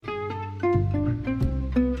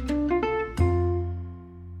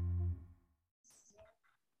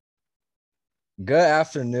Good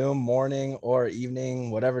afternoon, morning, or evening,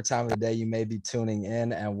 whatever time of the day you may be tuning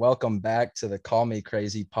in, and welcome back to the Call Me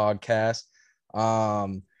Crazy podcast.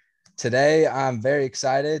 Today, I'm very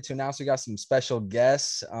excited to announce we got some special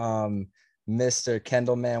guests, Mr.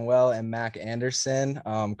 Kendal Manuel and Mac Anderson.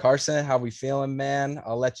 Carson, how we feeling, man?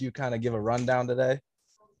 I'll let you kind of give a rundown today.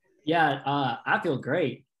 Yeah, I feel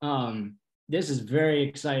great. This is very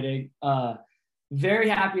exciting. Very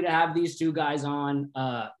happy to have these two guys on.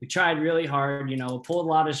 We tried really hard, pulled a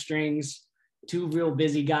lot of strings, two real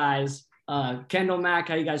busy guys. Kendal Mack,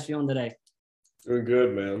 how you guys feeling today? Doing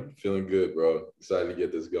good, man. Feeling good, bro. Excited to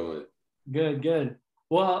get this going. Good.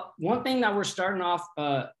 Well, one thing that we're starting off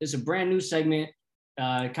is a brand new segment,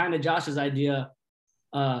 kind of Josh's idea.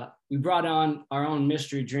 We brought on our own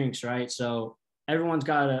mystery drinks, right? So everyone's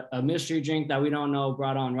got a mystery drink that we don't know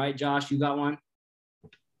brought on, right? Josh, you got one?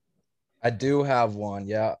 I do have one,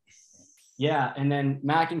 yeah. Yeah, and then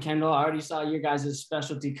Mac and Kendal, I already saw your guys'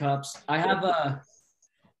 specialty cups. I have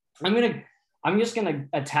I'm just gonna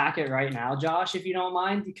attack it right now, Josh, if you don't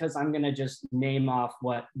mind, because I'm gonna just name off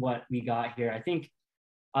what we got here. I think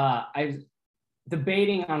I'm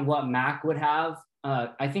debating on what Mac would have.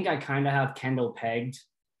 I think I kind of have Kendal pegged.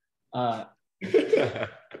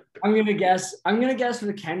 I'm gonna guess for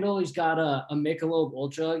the Kendal, he's got a Michelob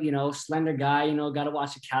Ultra, slender guy, got to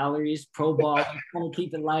watch the calories, pro ball, kind of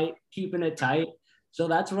keep it light, keeping it tight. So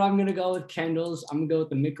that's what I'm gonna go with Kendal's. I'm gonna go with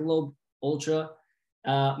the Michelob Ultra.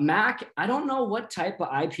 Mac, I don't know what type of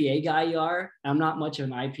IPA guy you are. I'm not much of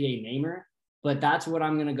an IPA namer, but that's what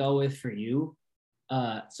I'm gonna go with for you.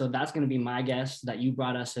 So that's gonna be my guess that you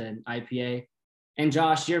brought us an IPA. And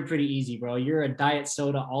Josh, you're pretty easy, bro. You're a diet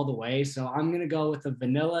soda all the way. So I'm going to go with the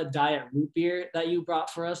vanilla diet root beer that you brought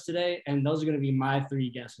for us today. And those are going to be my three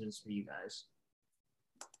guesses for you guys.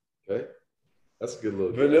 Okay. That's a good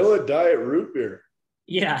little vanilla guess. Diet root beer.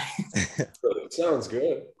 Yeah. It sounds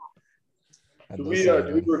good. Do we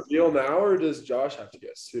reveal now, or does Josh have to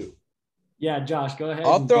guess too? Yeah, Josh, go ahead.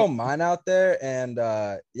 I'll throw mine out there, and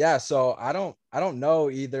so I don't know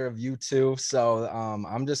either of you two, so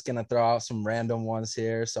I'm just gonna throw out some random ones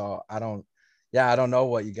here. So I don't know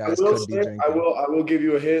what you guys could be drinking. I will give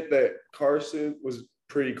you a hint that Carson was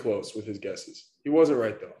pretty close with his guesses. He wasn't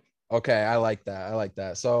right though. Okay, I like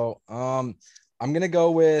that. So I'm gonna go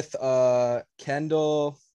with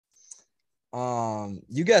Kendal.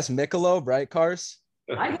 You guess Michelob, right, Cars?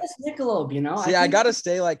 I guess Michelob, See, I gotta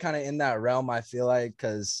stay like kind of in that realm, I feel like,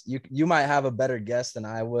 because you might have a better guess than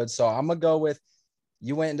I would. So I'm gonna go with,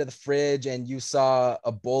 you went into the fridge and you saw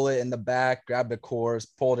a bullet in the back, grabbed a Coors,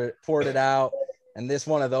 poured it out, and this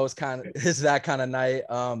one of those is that kind of night.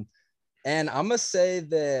 And I'm gonna say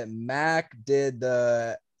that Mac did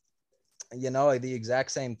the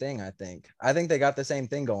exact same thing. I think they got the same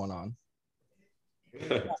thing going on.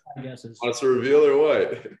 Want us to reveal or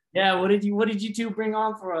what? Yeah, what did you two bring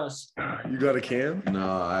on for us? You got a can? No,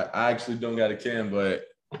 I actually don't got a can, but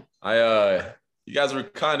you guys were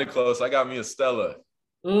kind of close. I got me a Stella.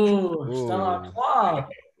 Ooh. Stella. Wow.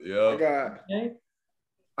 Yeah.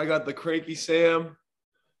 I got the Cranky Sam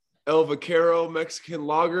El Vaquero Mexican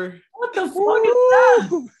Lager. What the fuck is that?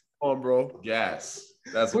 Come on, bro. Gas.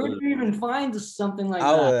 That's where do you even find something like that?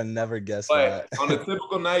 I would have never guessed that. On a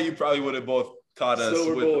typical night, you probably would have both caught us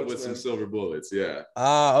with some silver bullets. Yeah.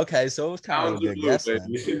 Okay. So it was kind of a good guess.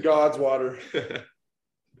 In God's water.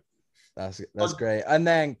 That's great. And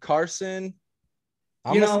then Carson,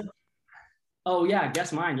 oh yeah,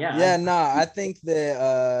 guess mine. Yeah. Yeah. I think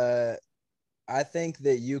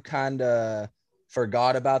that you kind of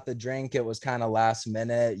forgot about the drink. It was kind of last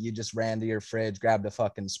minute. You just ran to your fridge, grabbed a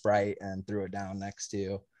fucking Sprite, and threw it down next to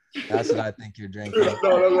you. That's what I think you're drinking.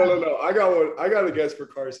 No. I got one. I got a guess for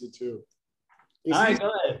Carson too. All right, go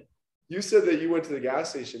ahead. You said that you went to the gas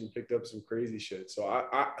station and picked up some crazy shit. So I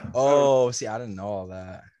didn't know all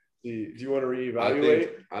that. Do you want to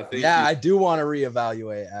reevaluate? I do want to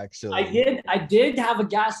reevaluate. Actually, I did have a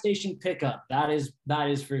gas station pickup. That is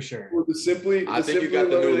for sure. I think you got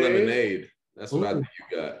the new lemonade. That's what I think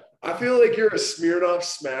you got. I feel like you're a Smirnoff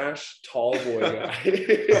Smash tall boy guy.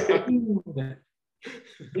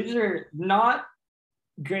 These are not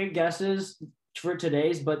great guesses for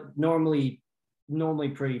today's, but normally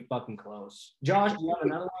pretty fucking close. Josh, do you have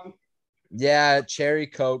another one? Yeah, cherry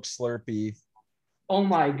Coke Slurpee. Oh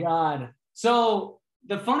my God. So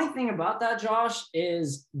the funny thing about that, Josh,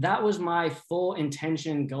 is that was my full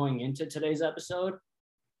intention going into today's episode.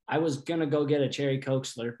 I was going to go get a cherry Coke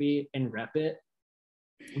Slurpee and rep it.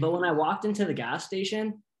 But when I walked into the gas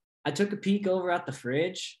station, I took a peek over at the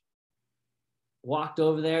fridge, walked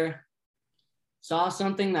over there, saw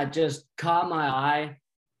something that just caught my eye,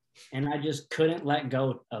 and I just couldn't let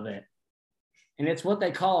go of it. and it's what they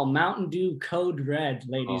call Mountain Dew Code Red,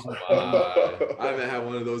 ladies and Oh, gentlemen. I haven't had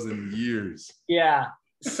one of those in years. Yeah,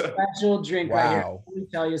 special drink right here. Wow. Let me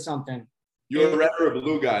tell you something. You're a red or a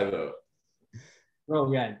blue guy, though.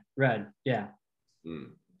 Oh, red. Yeah.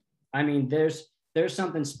 Mm. I mean, there's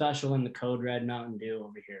something special in the Code Red Mountain Dew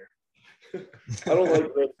over here. I don't like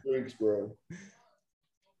red drinks, bro.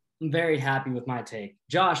 I'm very happy with my take.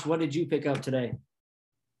 Josh, what did you pick up today?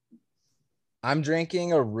 I'm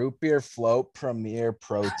drinking a root beer float Premier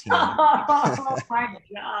Protein. Oh my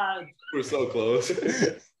God. We're so close.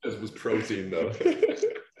 This was protein, though.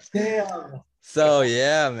 Damn. So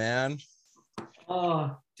yeah, man.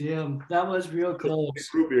 Oh, damn. That was real close.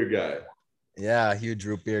 Root beer guy. Yeah, huge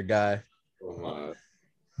root beer guy. Oh my.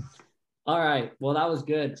 All right. Well, that was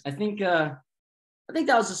good. I think that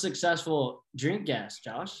was a successful drink guess,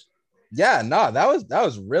 Josh. Yeah, no, that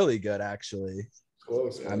was really good actually.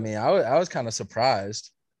 Close. I mean, I was kind of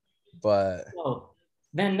surprised, but So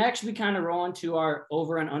then next we kind of roll into our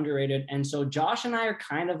over and underrated. And so Josh and I are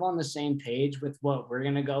kind of on the same page with what we're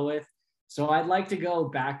going to go with. So I'd like to go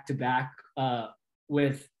back to back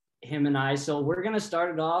with him and I. So we're going to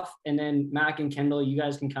start it off, and then Mac and Kendall, you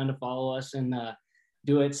guys can kind of follow us and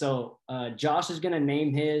do it. So Josh is going to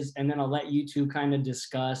name his, and then I'll let you two kind of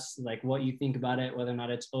discuss like what you think about it, whether or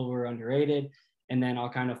not it's over or underrated. And then I'll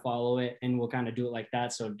kind of follow it, and we'll kind of do it like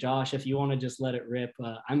that. So Josh, if you want to just let it rip,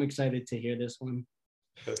 I'm excited to hear this one.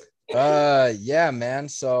 yeah, man.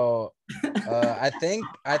 So I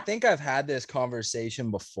think I've had this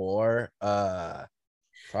conversation before,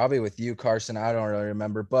 probably with you, Carson. I don't really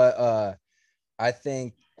remember, but I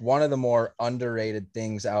think one of the more underrated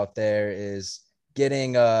things out there is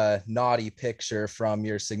getting a naughty picture from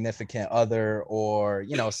your significant other, or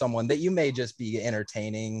someone that you may just be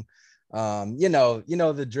entertaining.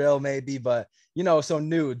 The drill maybe, but so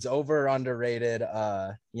nudes, over or underrated,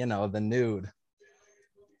 the nude.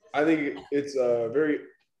 I think it's a very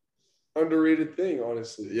underrated thing,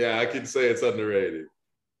 honestly. Yeah, I can say it's underrated.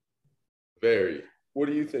 Very. What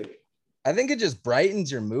do you think? I think it just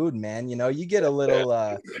brightens your mood, man. You get a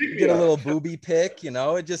little booby pic,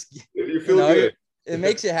 it just You feel good. it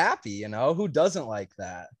makes you happy, who doesn't like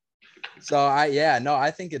that? So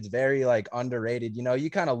I think it's very like underrated. You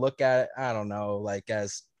kind of look at it, I don't know, like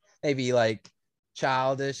as maybe like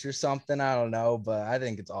childish or something. I don't know, but I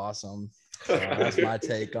think it's awesome. So that's my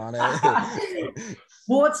take on it.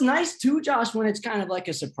 Well, it's nice too, Josh, when it's kind of like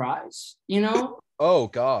a surprise, Oh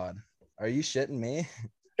God, are you shitting me?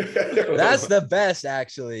 That's the best,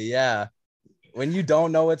 actually. Yeah, when you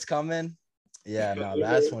don't know what's coming. Yeah, no,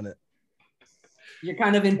 that's when you're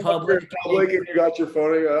kind of in public. And you got your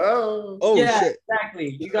phone and go, oh yeah, shit.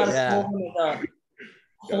 Exactly. You gotta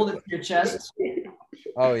hold it to your chest.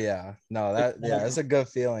 Oh yeah, no, it's a good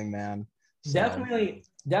feeling, man. So.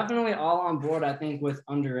 Definitely all on board, I think, with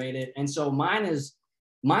underrated. And so mine is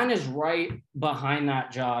right behind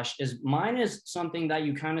that, Josh. Mine is something that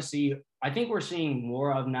you kind of see, I think we're seeing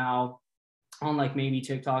more of now on like maybe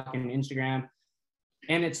TikTok and Instagram.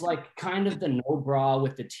 And it's like kind of the no bra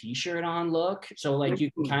with the t-shirt on look. So like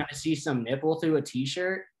you can kind of see some nipple through a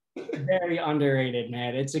t-shirt. Very underrated,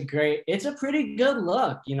 man. It's a pretty good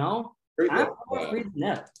look, Great I'm look. free to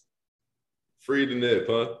nip. Free to nip,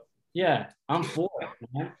 huh? Yeah, I'm for it,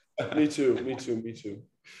 man. Me too.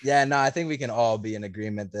 Yeah, no, I think we can all be in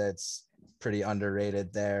agreement that it's pretty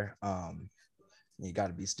underrated there. You got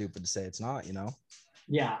to be stupid to say it's not,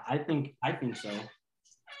 Yeah, I think so.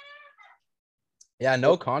 Yeah,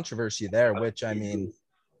 no controversy there, which I mean,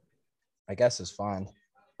 I guess is fine.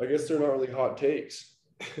 I guess they're not really hot takes.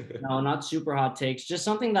 No, not super hot takes. Just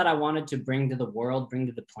something that I wanted to bring to the world, bring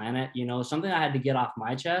to the planet, something I had to get off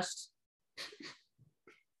my chest.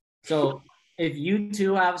 So if you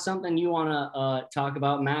two have something you want to talk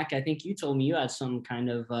about, Mac, I think you told me you had some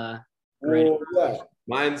kind of great. Yeah.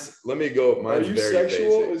 Mine's very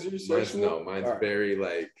sexual? basic. Is yours sexual? Mine's right. very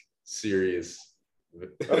like serious.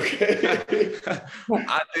 Okay.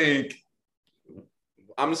 I think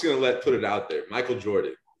I'm just gonna put it out there. Michael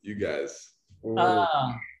Jordan, you guys. All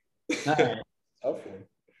right. Tough one.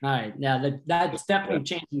 All right. Yeah, that's definitely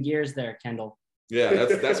changing gears there, Kendall. Yeah,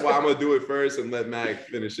 that's why I'm gonna do it first and let Mac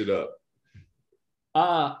finish it up.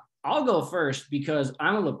 I'll go first because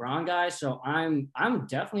I'm a LeBron guy, so I'm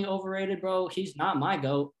definitely overrated, bro. He's not my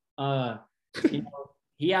GOAT.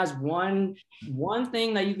 He has one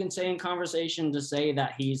thing that you can say in conversation to say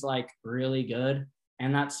that he's like really good,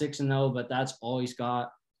 and that's 6-0, but that's all he's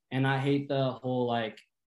got. And I hate the whole like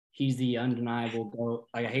he's the undeniable GOAT.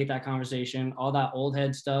 Like I hate that conversation, all that old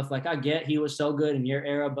head stuff. Like I get he was so good in your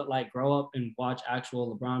era, but like grow up and watch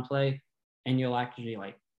actual LeBron play, and you'll actually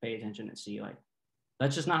like pay attention and see like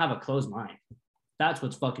let's just not have a closed mind. That's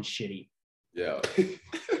what's fucking shitty. Yeah.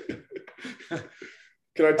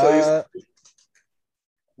 Can I tell you?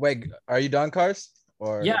 Wait, are you done, Cars?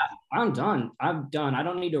 Or Yeah, I'm done. I'm done. I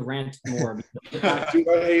don't need to rant more. Dude, I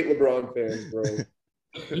hate LeBron fans, bro.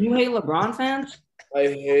 You hate LeBron fans?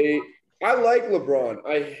 I like LeBron.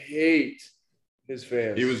 I hate his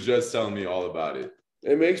fans. He was just telling me all about it.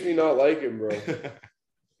 It makes me not like him, bro.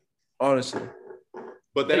 Honestly.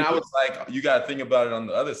 But then I was like, you got to think about it on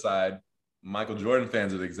the other side. Michael Jordan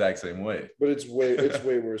fans are the exact same way. But it's way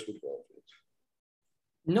worse with LeBron fans.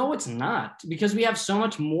 No, it's not, because we have so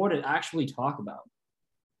much more to actually talk about.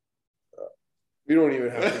 We don't even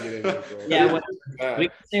have to get into it, bro. Yeah, we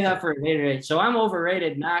can say that for a later date. So I'm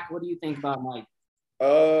overrated. Mac, what do you think about Mike?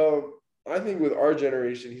 I think with our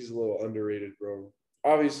generation, he's a little underrated, bro.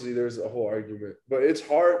 Obviously, there's a whole argument, but it's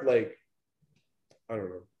hard. Like, I don't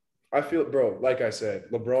know. I feel, bro, like I said,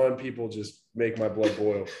 LeBron people just make my blood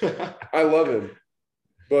boil. I love him,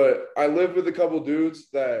 but I live with a couple dudes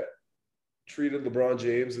that treated LeBron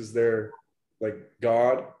James as their like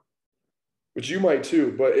god, which you might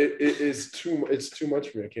too, but it's too much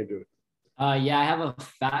for me. I can't do it. Yeah, I have a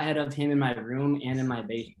fat head of him in my room and in my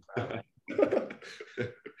basement.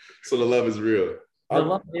 So the love is real. The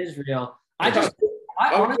love is real. I'm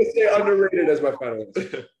going to say underrated as my final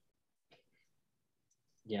answer.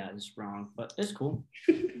 Yeah, it's wrong, but it's cool.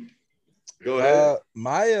 Go ahead.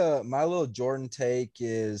 My little Jordan take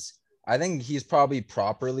is I think he's probably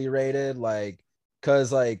properly rated, like,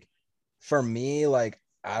 cause like for me, like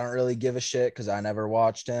I don't really give a shit because I never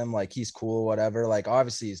watched him. Like he's cool, whatever. Like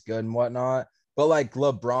obviously he's good and whatnot. But like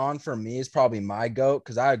LeBron for me is probably my GOAT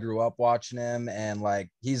because I grew up watching him and like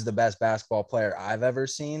he's the best basketball player I've ever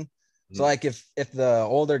seen. So like if the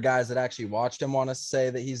older guys that actually watched him want to say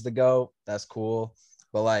that he's the GOAT, that's cool.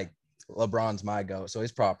 But like LeBron's my GOAT, so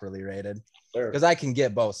he's properly rated because I can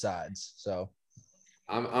get both sides. So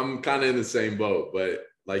I'm kind of in the same boat, but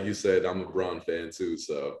like you said, I'm a Bron fan too.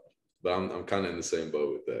 So, but I'm kind of in the same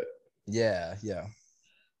boat with that. Yeah.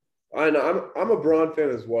 I know. I'm a Bron fan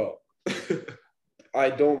as well. I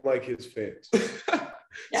don't like his fans.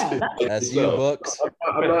 Yeah, that's you, Books.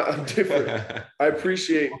 I'm different. I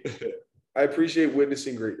appreciate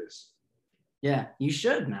witnessing greatness. Yeah, you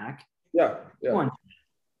should, Mac. Yeah.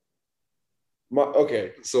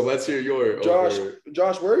 Okay. So let's hear your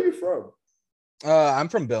Josh, where are you from? I'm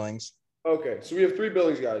from Billings. Okay, so we have 3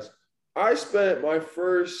 Billings guys. I spent my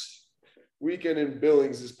first weekend in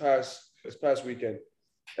Billings this past weekend,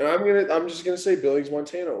 and I'm just gonna say Billings,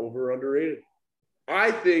 Montana, over or underrated.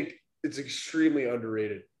 I think it's extremely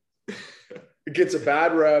underrated. It gets a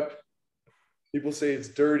bad rep. People say it's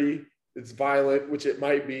dirty, it's violent, which it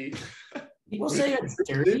might be. People say it's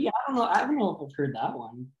dirty. I don't know if I've heard that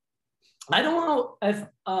one. I don't know if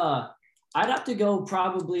I'd have to go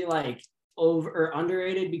probably like over or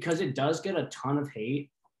underrated because it does get a ton of hate.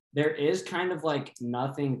 There is kind of like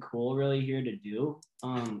nothing cool really here to do.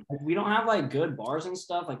 We don't have like good bars and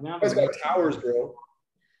stuff. Like we don't have got towers, bro.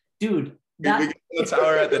 Dude, we get the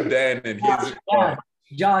tower at the den and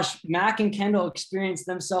Josh, Mac and Kendall experienced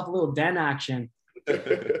themselves a little den action.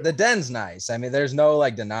 The den's nice. I mean, there's no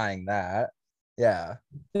like denying that. Yeah.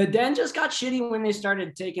 The den just got shitty when they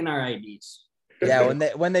started taking our IDs. Yeah,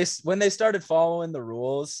 when they started following the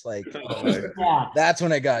rules, like that's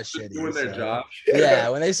when it got shitty. Doing their job. Yeah,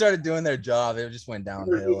 when they started doing their job, it just went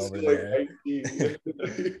downhill over there.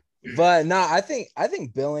 But no, I think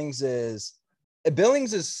Billings is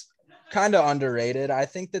kind of underrated. I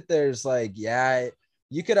think that there's like,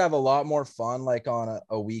 you could have a lot more fun like on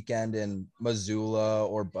a weekend in Missoula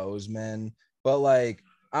or Bozeman, but like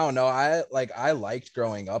I don't know, I liked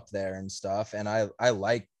growing up there and stuff, and I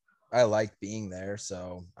like being there.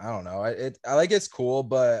 So I don't know. I like it's cool,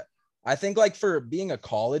 but I think like for being a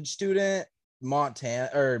college student, Montana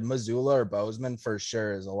or Missoula or Bozeman for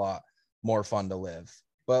sure is a lot more fun to live.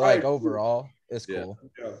 But like overall, it's cool.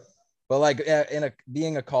 Yeah. But like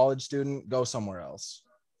being a college student, go somewhere else.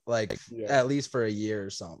 Like at least for a year or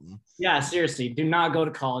something. Yeah, seriously, do not go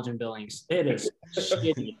to college in Billings. It is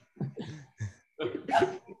shitty.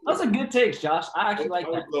 That's a good take, Josh. I actually like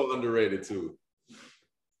that. A little underrated too.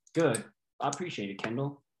 Good. I appreciate it,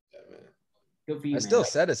 Kendall. Yeah, man. Good for you. I still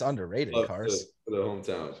said it's underrated, Cars. For the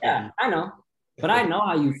hometown. Yeah, I know. But I know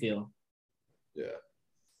how you feel. Yeah.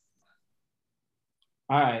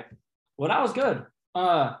 All right. Well, that was good.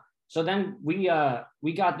 So then we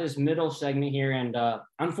got this middle segment here, and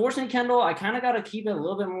unfortunately, Kendall, I kind of got to keep it a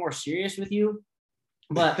little bit more serious with you,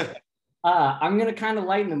 but I'm gonna kind of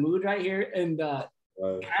lighten the mood right here and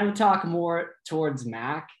kind of talk more towards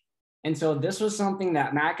Mac. And so this was something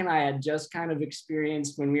that Mac and I had just kind of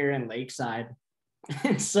experienced when we were in Lakeside.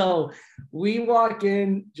 And so we walk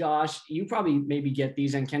in, Josh, you probably maybe get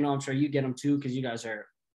these, and Kendall, I'm sure you get them too, because you guys are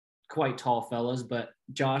quite tall fellas. But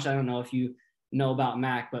Josh, I don't know if you know about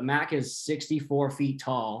Mac, but Mac is 64 feet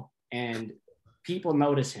tall and people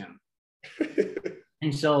notice him.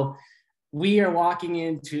 And so we are walking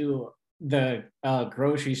into the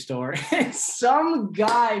grocery store and some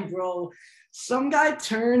guy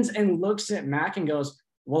turns and looks at Mac and goes,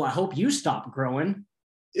 well, I hope you stop growing.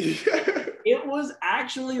 It was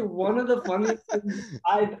actually one of the funniest things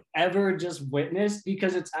I've ever just witnessed,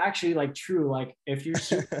 because it's actually like true. Like if you're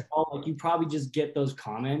super tall, like you probably just get those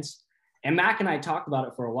comments. And Mac and I talked about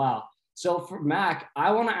it for a while. So for Mac,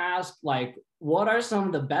 I want to ask, like, what are some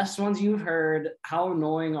of the best ones you've heard? How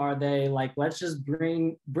annoying are they? Like, let's just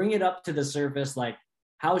bring it up to the surface, like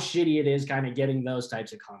how shitty it is kind of getting those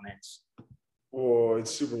types of comments. Oh,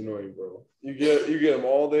 it's super annoying, bro. You get them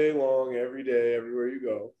all day long, every day, everywhere you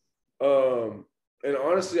go. And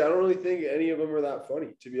honestly, I don't really think any of them are that funny,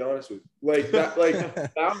 to be honest with you. Like that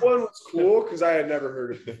one was cool because I had never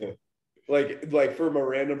heard it before. Like from a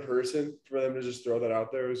random person, for them to just throw that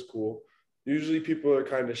out there was cool. Usually people are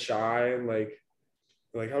kind of shy and like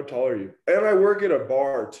how tall are you? And I work at a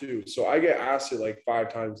bar too, so I get asked it like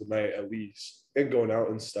 5 times a night at least, and going out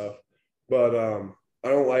and stuff. But I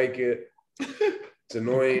don't like it. It's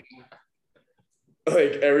annoying.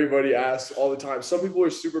 Like everybody asks all the time. Some people are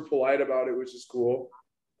super polite about it, which is cool.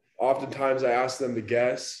 Oftentimes I ask them to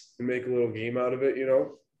guess and make a little game out of it, you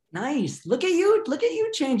know? Nice. Look at you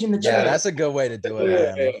changing the chat. Yeah, that's a good way to do it.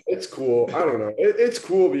 Yeah, it's cool. I don't know. It's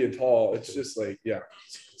cool being tall. It's just like, yeah.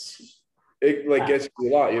 It like gets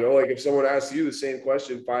you a lot, you know? Like if someone asks you the same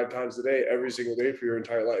question 5 times a day, every single day for your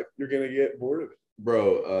entire life, you're going to get bored of it.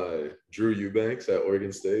 Bro, Drew Eubanks at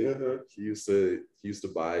Oregon State, he used to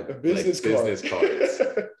buy business cards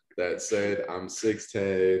that said, I'm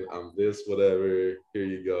 6'10", I'm this, whatever, here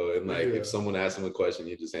you go. And like, if someone asks him a question,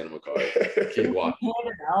 you just hand him a card. Keep walking.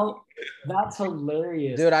 That's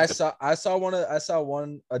hilarious. Dude, I saw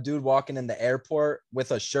a dude walking in the airport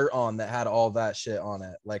with a shirt on that had all that shit on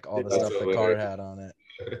it. Like all the stuff the card had on it.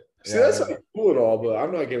 See, that's like cool and all, but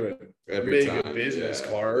I'm not giving a business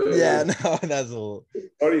card. Yeah, no, that's a little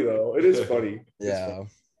funny though. It is funny. Yeah.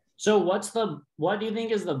 So what do you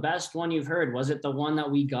think is the best one you've heard? Was it the one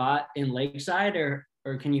that we got in Lakeside, or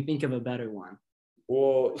can you think of a better one?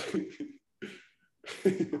 Well,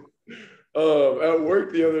 at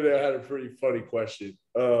work the other day, I had a pretty funny question.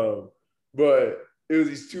 But it was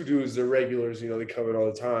these 2 dudes, they're regulars, you know, they come in all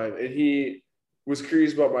the time, and he was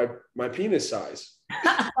curious about my penis size.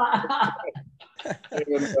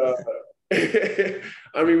 And,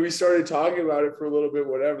 I mean, we started talking about it for a little bit,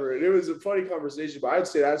 whatever, and it was a funny conversation, but I'd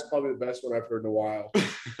say that's probably the best one I've heard in a while.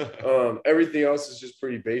 Everything else is just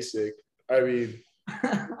pretty basic. I mean,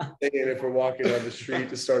 thinking if we're walking down the street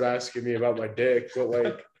to start asking me about my dick, but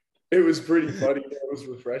like, it was pretty funny. It was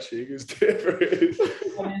refreshing. It was different.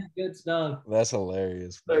 That is good stuff. That's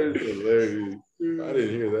hilarious. That is hilarious. I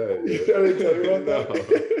didn't hear that. Yeah. I didn't tell you about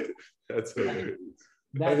that. That's hilarious.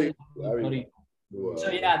 That is funny. Wow.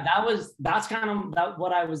 So yeah, that's kind of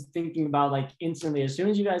what I was thinking about, like instantly. As soon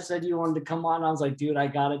as you guys said you wanted to come on, I was like, dude, I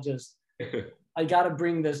gotta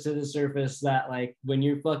bring this to the surface, that like when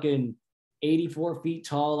you're fucking 84 feet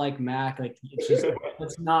tall like Mac, like it's just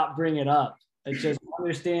let's not bring it up. It's just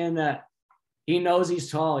understand that he knows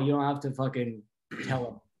he's tall. You don't have to fucking tell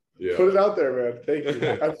him. Yeah. Put it out there, man. Thank you.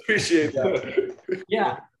 I appreciate that.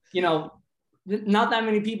 Yeah, you know, not that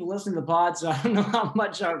many people listen to the pod, so I don't know how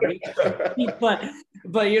much our reach is,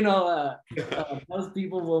 but you know, most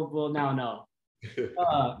people will now know.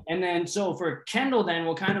 And then so for Kendall, then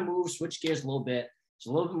we'll kind of switch gears a little bit. It's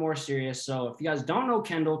a little bit more serious. So if you guys don't know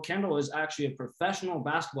Kendall is actually a professional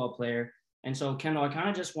basketball player. And so Kendall, I kind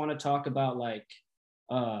of just want to talk about like,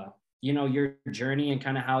 you know, your journey and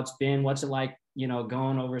kind of how it's been. What's it like, you know,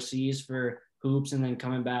 going overseas for hoops and then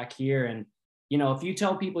coming back here? And you know, if you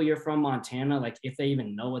tell people you're from Montana, like if they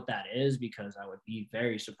even know what that is, because I would be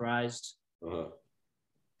very surprised.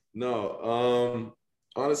 No,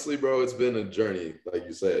 honestly, bro, it's been a journey, like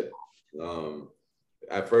you said.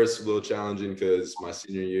 At first, a little challenging because my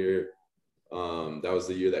senior year, that was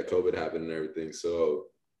the year that COVID happened and everything. So,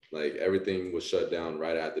 like, everything was shut down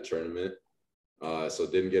right at the tournament. So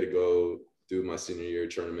didn't get to go do my senior year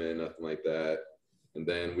tournament, nothing like that. And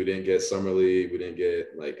then we didn't get summer league. We didn't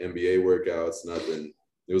get like NBA workouts, nothing.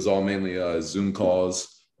 It was all mainly Zoom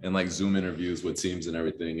calls and like Zoom interviews with teams and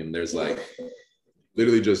everything. And there's like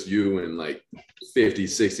literally just you and like 50,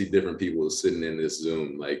 60 different people sitting in this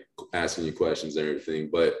Zoom, like asking you questions and everything.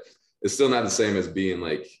 But it's still not the same as being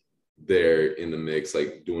like there in the mix,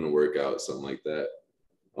 like doing a workout, something like that.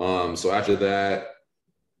 So after that,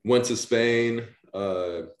 went to Spain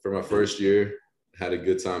for my first year. Had a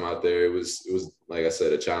good time out there. It was like I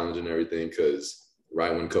said, a challenge and everything because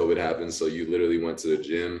right when COVID happened, so you literally went to the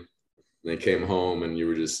gym and then came home and you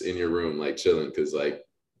were just in your room like chilling because like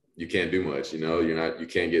you can't do much, you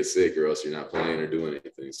can't get sick or else you're not playing or doing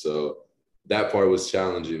anything. So that part was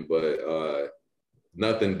challenging, but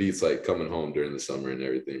nothing beats like coming home during the summer and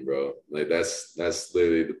everything, bro. Like that's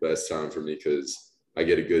literally the best time for me because I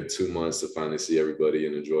get a good 2 months to finally see everybody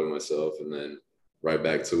and enjoy myself and then right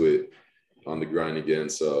back to it on the grind again.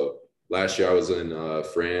 So last year I was in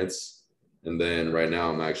France, and then right now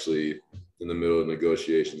I'm actually in the middle of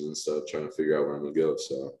negotiations and stuff, trying to figure out where I'm gonna go.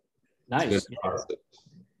 So nice.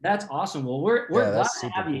 That's awesome. Well, we're glad to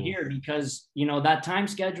have you here because that time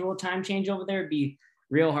change over there would be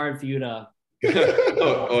real hard for you to.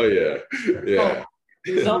 oh yeah.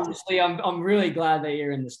 So obviously, I'm really glad that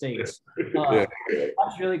you're in the States.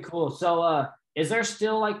 That's really cool. So, is there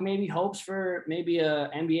still like maybe hopes for maybe a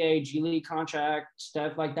NBA G League contract,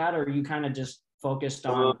 stuff like that, or are you kind of just focused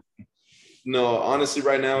on? No, honestly,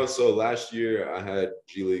 right now. So last year I had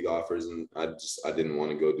G League offers, and I didn't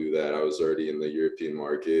want to go do that. I was already in the European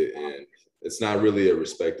market, and it's not really a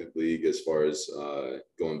respected league as far as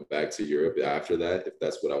going back to Europe after that, if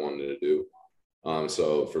that's what I wanted to do.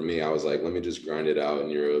 So for me, I was like, let me just grind it out in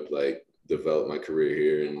Europe, like develop my career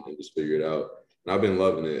here and just figure it out. And I've been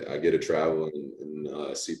loving it. I get to travel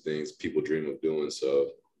and see things people dream of doing.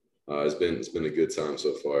 So it's been a good time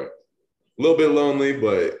so far. A little bit lonely,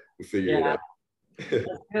 but we figured it out.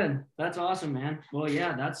 That's good. That's awesome, man. Well,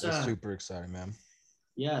 yeah, that's super exciting, man.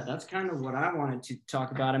 Yeah, that's kind of what I wanted to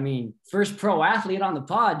talk about. I mean, first pro athlete on the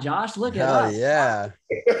pod, Josh. Look at us. Yeah.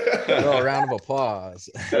 A little round of applause.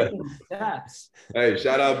 Hey,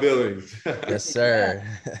 shout out Billings. Yes, sir.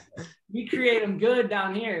 We create them good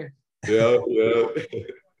down here. Yeah.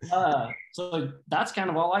 So that's kind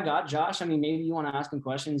of all I got, Josh. I mean, maybe you want to ask him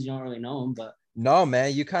questions. You don't really know him, but. No,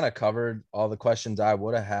 man, you kind of covered all the questions I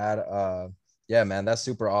would have had. Yeah, man, that's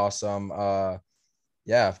super awesome.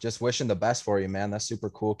 Yeah, just wishing the best for you, man. That's super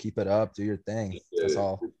cool. Keep it up. Do your thing. That's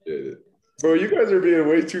all. Bro, you guys are being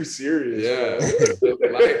way too serious. Yeah.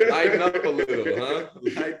 Lighten up a little, huh?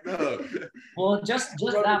 Lighten up. Well, just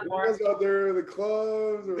that part. You guys out there in the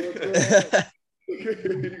clubs or what's going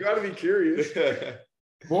on? You got to be curious.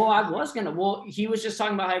 Well, he was just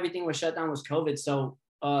talking about how everything was shut down with COVID. So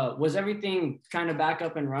was everything kind of back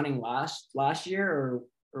up and running last year or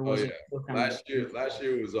was it last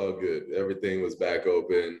year was all good. Everything was back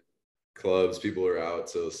open. Clubs, people were out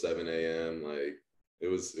till 7 a.m. Like it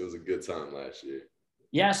was a good time last year.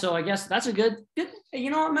 Yeah, so I guess that's a good.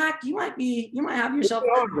 You know what, Mac? You might have yourself.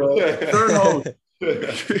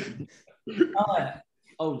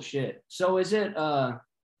 Oh shit. So is it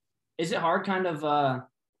hard kind of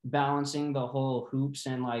balancing the whole hoops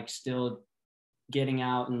and like still getting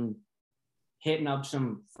out and hitting up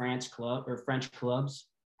some French clubs?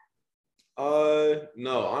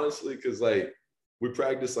 No, honestly, because like we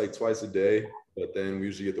practice like twice a day, but then we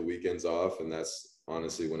usually get the weekends off, and that's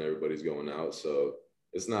honestly when everybody's going out. So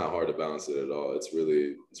it's not hard to balance it at all. It's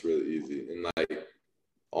really easy, and like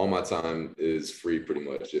all my time is free pretty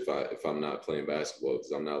much if I'm not playing basketball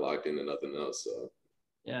because I'm not locked into nothing else. So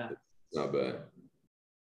yeah, it's not bad.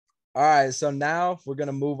 All right, so now we're going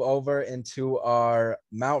to move over into our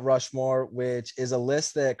Mount Rushmore, which is a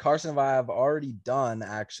list that Carson and I have already done,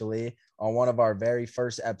 actually, on one of our very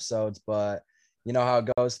first episodes. But you know how it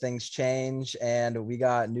goes, things change, and we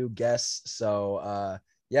got new guests. So,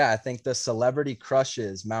 yeah, I think the Celebrity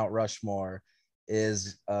Crushes Mount Rushmore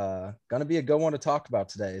is going to be a good one to talk about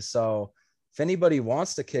today. So if anybody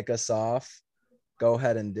wants to kick us off, go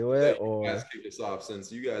ahead and do it. You guys kick us off since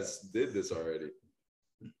you guys did this already.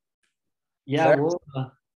 Yeah,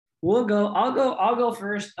 we'll go. I'll go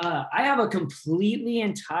first. I have a completely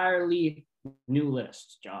entirely new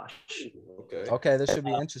list, Josh. Okay, this should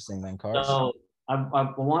be interesting then, Carson. So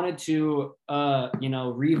I wanted to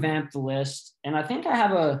revamp the list, and I think I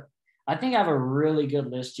have a really good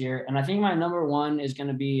list here, and I think my number one is going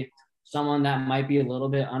to be someone that might be a little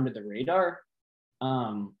bit under the radar.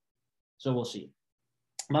 So we'll see.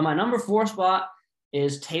 But my number 4 spot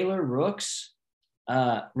is Taylor Rooks.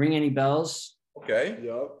 Ring any bells? Okay.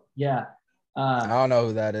 Yep. Yeah. I don't know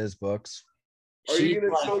who that is, Books. Are you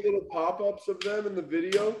gonna show little pop-ups of them in the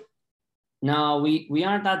video? No, we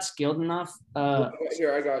aren't that skilled enough.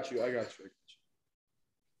 Here, I got you.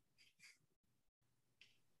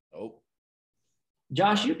 Oh.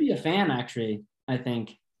 Josh, you'd be a fan, actually. I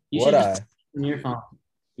think. You Would should I? in your phone.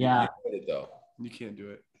 Yeah. You can't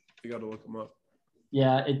do it. You got to look them up.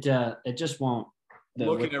 Yeah, it just won't.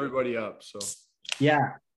 Looking everybody up. So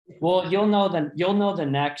Yeah. Well, you'll know the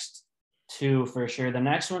next two for sure. The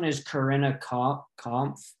next one is Corinna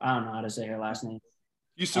Kampf. I don't know how to say her last name.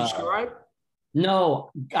 You subscribe?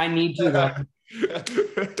 No, I need to though.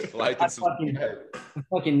 Like and subscribe. I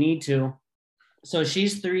fucking need to. So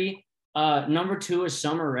she's 3. Number 2 is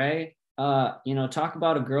Summer Rae. Talk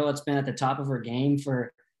about a girl that's been at the top of her game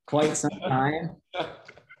for quite some time.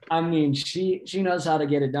 I mean, she knows how to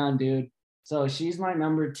get it done, dude. So she's my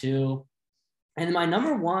number 2. And my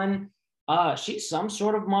number 1, she's some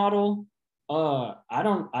sort of model. I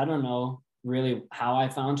don't know really how I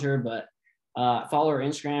found her, but follow her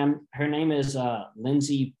Instagram. Her name is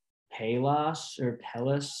Lindsay Pelas or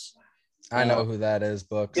Pelas. I know who that is,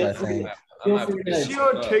 Books, I think. Is she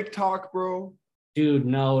on TikTok, bro? Dude,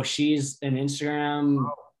 no, she's an Instagram.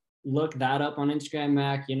 Look that up on Instagram,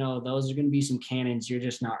 Mac. Those are going to be some cannons you're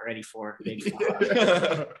just not ready for. Big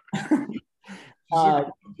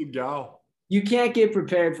gal. You can't get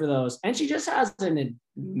prepared for those. And she just has an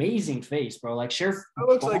amazing face, bro. Like, that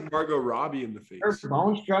looks like Margot Robbie in the face. Her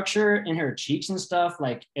bone structure and her cheeks and stuff,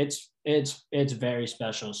 like it's very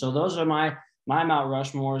special. So those are my Mount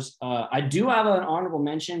Rushmores. I do have an honorable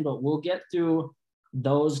mention, but we'll get through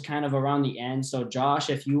those kind of around the end. So Josh,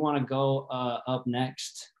 if you want to go up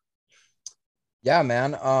next. Yeah,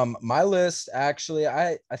 man. My list actually,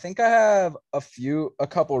 I think I have a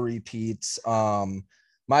couple repeats.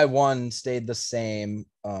 My one stayed the same.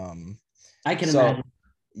 I can imagine.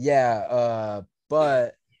 Yeah.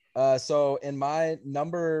 So in my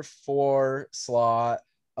number 4 slot,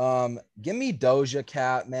 give me Doja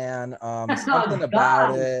Cat, man. Something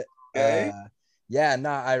about it. Okay. Yeah, no,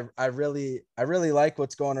 I really like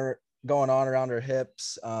what's going on around her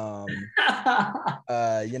hips.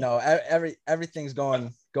 Everything's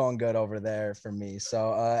going good over there for me.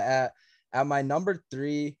 So at my number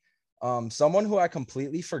 3, someone who I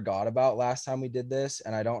completely forgot about last time we did this,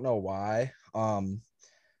 and I don't know why.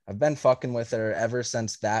 I've been fucking with her ever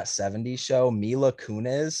since That 70s Show, Mila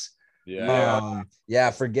Kunis. Yeah.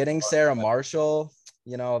 Forgetting Sarah Marshall,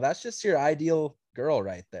 that's just your ideal girl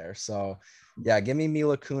right there. So yeah, give me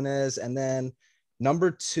Mila Kunis. And then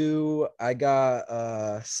number 2, I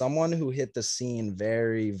got someone who hit the scene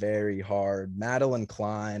very, very hard, Madeline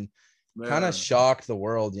Klein. Kind of shocked the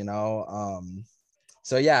world,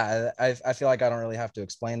 so yeah, I feel like I don't really have to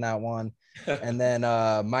explain that one. And then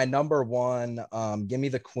my number 1, give me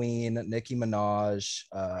the Queen, Nicki Minaj.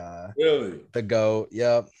 Really? The GOAT.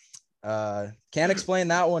 Yep. Can't explain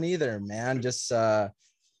that one either, man. Just I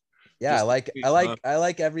like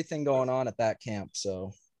everything going on at that camp.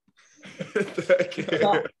 So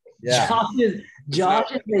yeah.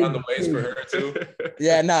 Josh is on the ways for her too.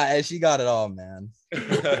 Yeah, nah, she got it all, man.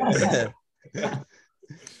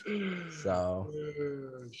 So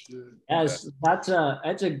yes,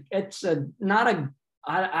 it's not a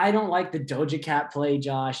I don't like the Doja Cat play,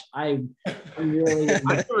 Josh. I really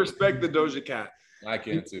I can respect the Doja Cat. I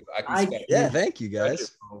can too. Yeah, thank you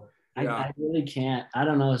guys. I really can't. I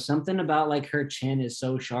don't know. Something about like her chin is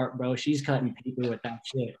so sharp, bro. She's cutting paper with that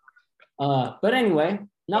shit. But anyway,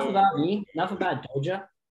 enough about me. Enough about Doja.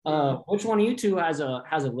 Which one of you two has a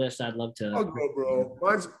list? I'd love to. I'll go, bro.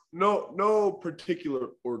 Mine's no particular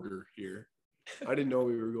order here. I didn't know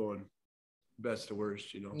we were going best to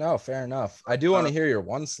worst. No, fair enough. I do want to hear your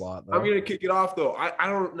one slot, though. I'm gonna kick it off though. I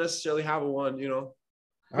don't necessarily have a one.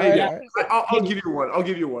 Maybe right. I'll give you one. All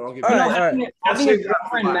right. Having a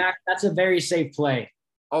girlfriend, Mac, that's a very safe play.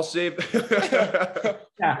 I'll save.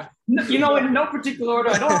 Yeah. In no particular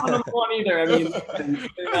order. I don't have number 1 either. I mean,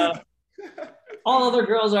 all other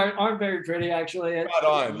girls aren't very pretty, actually. You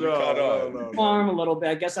caught on. Farm a little bit.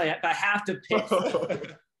 I guess I have to pick.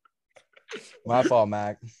 My fault,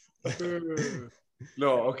 Mac.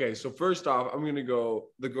 No, okay. So first off, I'm gonna go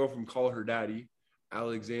the girl from Call Her Daddy,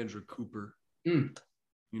 Alexandra Cooper.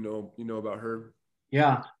 You know about her?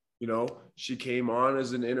 Yeah. She came on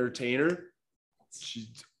as an entertainer.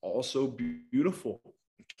 She's also beautiful.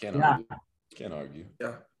 Can't argue.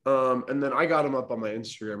 Yeah. And then I got him up on my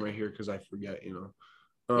Instagram right here because I forget,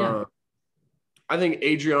 I think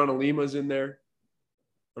Adriana Lima's in there.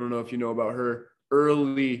 I don't know if you know about her.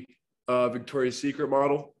 Early Victoria's Secret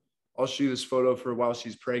model. I'll show you this photo of her while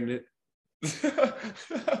she's pregnant.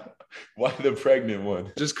 Why the pregnant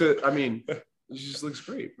one? Just because, she just looks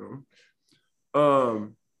great, bro.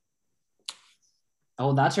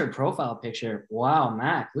 Oh, that's her profile picture. Wow,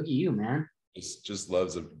 Mac, look at you, man. Just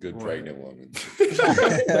loves a good pregnant woman.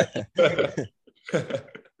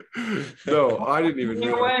 No, I didn't even know.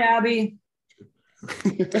 Your way, Abby.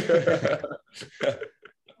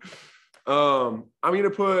 I'm gonna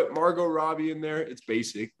put Margot Robbie in there. It's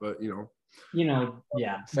basic, but yeah.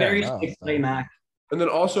 Fair Very enough, safe play, Mac. And then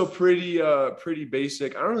also pretty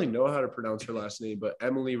basic. I don't really know how to pronounce her last name, but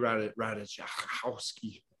Emily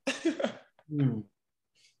Ratajkowski. Hmm.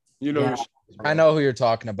 You know, Yeah. who she is, bro. I know who you're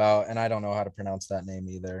talking about, and I don't know how to pronounce that name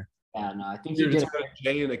either. Yeah, no, I think he Dude, did. it's got a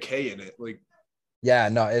J and a K in it, like Yeah,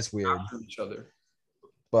 no, it's weird. after each other.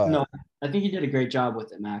 But No, I think you did a great job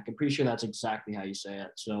with it, Mac. I'm pretty sure that's exactly how you say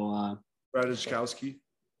it. So, Ratajkowski.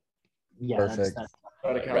 yeah, Perfect. that's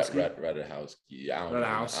Ratajkowski. Ratajkowski.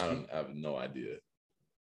 I have no idea.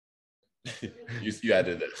 you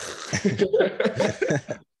added it.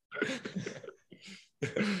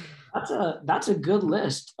 That's a good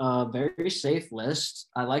list. Very safe list.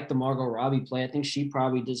 I like the Margot Robbie play. I think she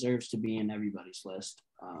probably deserves to be in everybody's list.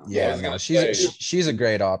 yeah, no, she's a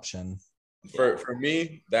great option. For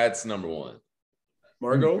me, that's number one.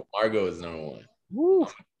 Margot. Margot is number one. Woo.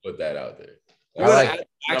 Put that out there. I like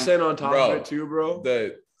Accent on top of it too, bro.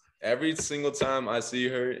 Every single time I see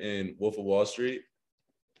her in Wolf of Wall Street,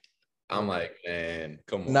 I'm like, man,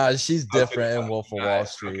 come on. Nah, she's different in Wolf of Wall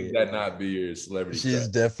Street. How could that not be your celebrity? She's crush?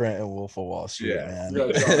 different in Wolf of Wall Street, man.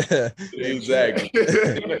 Exactly.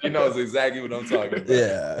 He knows exactly what I'm talking about.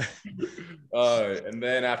 Yeah. And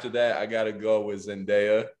then after that, I gotta go with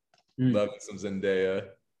Zendaya. Loving some Zendaya.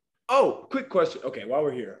 Oh, quick question. Okay, while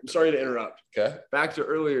we're here, I'm sorry to interrupt. Okay. Back to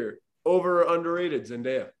earlier. Over or underrated,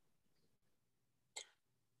 Zendaya?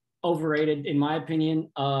 Overrated, in my opinion.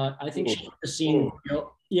 I think she hit the scene.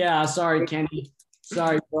 Yeah, sorry, Kenny.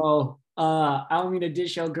 Sorry, bro. I don't mean to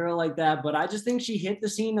dish a girl like that, but I just think she hit the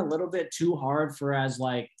scene a little bit too hard for as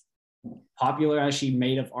like popular as she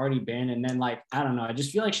may have already been. And then like, I don't know, I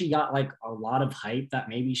just feel like she got like a lot of hype that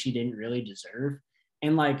maybe she didn't really deserve.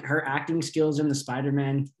 And like her acting skills in the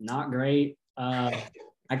Spider-Man, not great.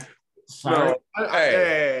 Sorry.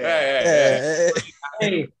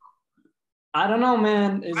 Hey, I don't know,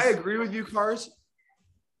 man. I agree with you, Cars.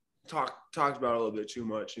 Talked about it a little bit too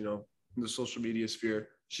much, you know, in the social media sphere.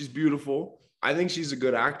 She's beautiful. I think she's a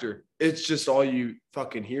good actor. It's just all you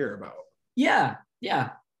fucking hear about. Yeah.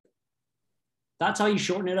 That's how you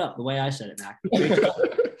shorten it up, the way I said it, Mac.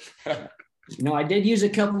 You know, I did use a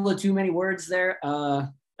couple of too many words there,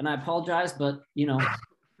 and I apologize, but, you know,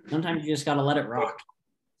 sometimes you just got to let it rock.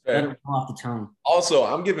 Let it roll off the tongue. Also,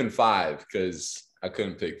 I'm giving 5 because I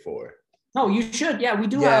couldn't pick 4. No, you should. Yeah, we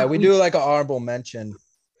do. Yeah, we do like an honorable mention.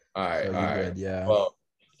 All right, So all right. good, yeah. Well,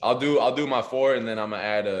 I'll do my 4, and then I'm gonna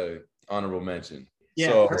add a honorable mention. Yeah,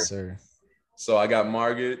 so, Yes, sir. So I got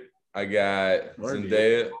Margaret. I got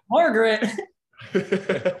Zendaya. Margaret.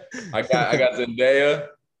 I got Zendaya.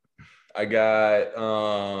 I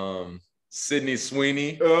got Sydney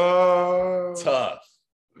Sweeney. Oh, Tough,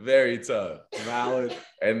 very tough. Valid.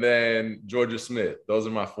 And then Georgia Smith. Those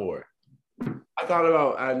are my 4. I thought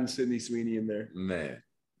about adding Sydney Sweeney in there. Man,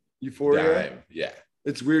 Euphoria. yeah.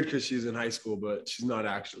 It's weird because she's in high school, but she's not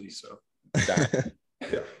actually. So.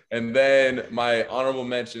 Yeah. And then my honorable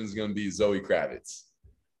mention is gonna be Zoe Kravitz.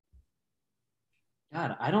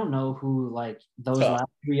 God, I don't know who like those last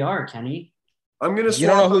 3 are, Kenny. I'm gonna. You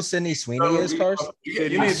don't know who Sydney Sweeney is, Cars?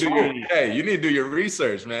 You need to do your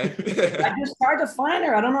research, man. I just tried to find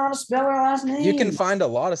her. I don't know how to spell her last name. You can find a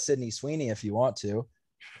lot of Sydney Sweeney if you want to.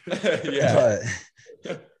 Yeah.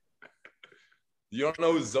 But you don't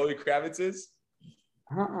know who Zoe Kravitz is?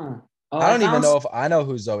 Oh, I don't even know if I know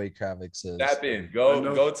who Zoe Kravitz is. Tap in.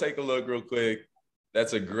 Go take a look real quick.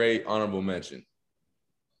 That's a great honorable mention.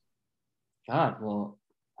 God, well,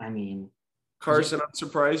 I mean, Carson, I'm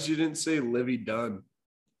surprised you didn't say Livy Dunn.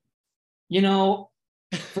 you know,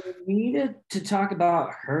 for me to talk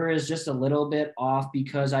about her is just a little bit off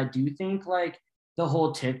because I do think like the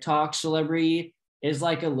whole TikTok celebrity is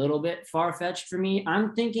like a little bit far-fetched for me.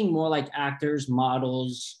 I'm thinking more like actors,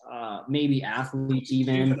 models, maybe athletes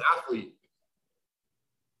even. She's an athlete.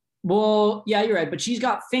 Well, yeah, you're right. But she's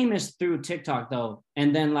got famous through TikTok though.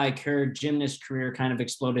 And then like her gymnast career kind of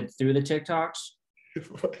exploded through the TikToks.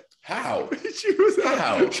 How? She was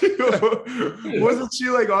wasn't she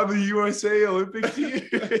like on the USA Olympic team?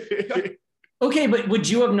 Okay, but would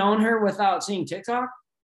you have known her without seeing TikTok?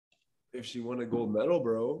 If she won a gold medal,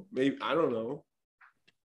 bro, maybe, I don't know.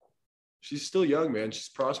 She's still young, man. She's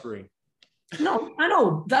prospering. No, I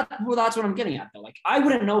know that. Well, that's what I'm getting at though. Like, I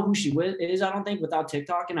wouldn't know who she is, I don't think, without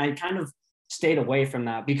TikTok. And I kind of stayed away from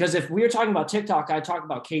that because if we were talking about TikTok, I'd talk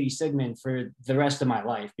about Katie Sigmund for the rest of my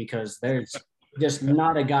life because there's just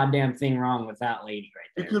not a goddamn thing wrong with that lady right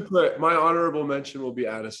there. You could put my honorable mention will be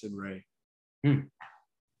Addison Rae.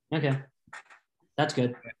 Okay. That's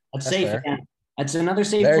good. That's safe. Fair. Again. That's another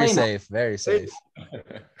safe Very play. safe. Very safe.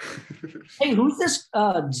 Hey, who's this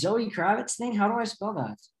Zoe Kravitz thing? How do I spell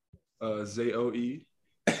that? Zoe.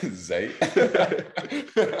 Zay.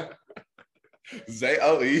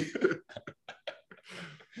 Zoe.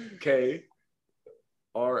 K-R-A-V.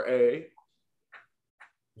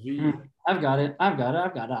 I've got it.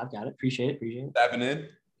 Appreciate it. Tapping in.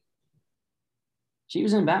 She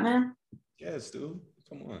was in Batman? Yes, dude.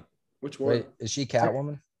 Come on. Which one? Wait, is she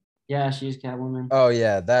Catwoman? Yeah, she's Catwoman. Oh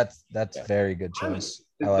yeah, that's very good choice.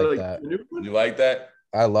 I like that. You like that?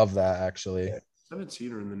 I love that actually. I haven't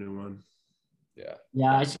seen her in the new one. Yeah.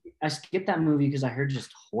 Yeah, I skipped that movie because I heard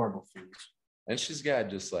just horrible things. And she's got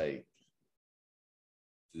just like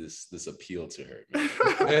this appeal to her.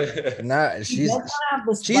 Man. Nah,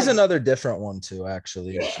 she's another different one too,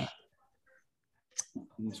 actually. Yeah.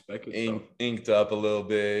 Inked up a little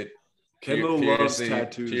bit. Kendall loves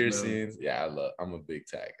tattoos. Piercings. Man. Yeah, I'm a big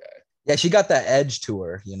tag guy. Yeah, she got that edge to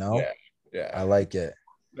her, you know? Yeah. I like it.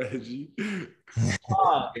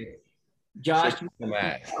 Josh,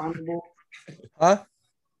 huh?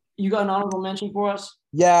 You got an honorable mention for us?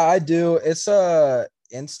 Yeah, I do. It's a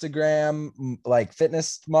Instagram like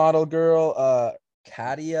fitness model girl,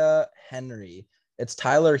 Katia Henry. It's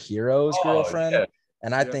Tyler Hero's girlfriend, yeah.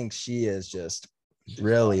 and I think she is just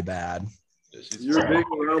really bad. You're a big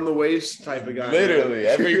around the waist type of guy. Literally,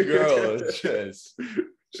 every girl is just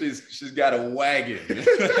she's got a wagon.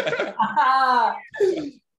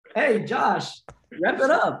 Hey, Josh, wrap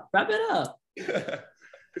it up.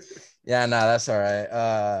 Yeah, no, that's all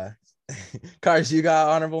right. Cars, you got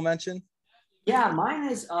honorable mention? Yeah, mine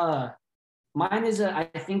is I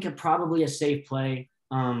think probably a safe play.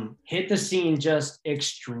 Hit the scene just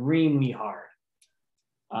extremely hard.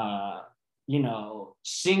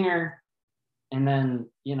 Singer, and then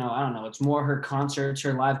I don't know, it's more her concerts,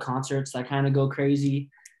 her live concerts that kind of go crazy,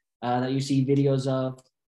 that you see videos of.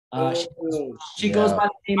 She goes by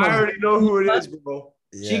the name I already know who it is, bro.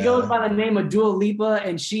 Yeah. She goes by the name of Dua Lipa,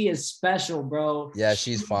 and she is special, bro. Yeah,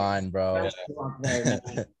 she's fine, bro.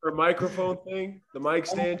 Her microphone thing, the mic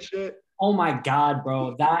stand shit. Oh my God,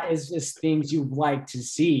 bro. That is just things you like to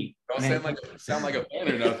see. Don't sound like a fan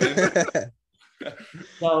or nothing.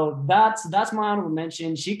 So that's my honorable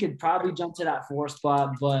mention. She could probably jump to that 4th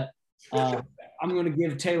spot, but I'm going to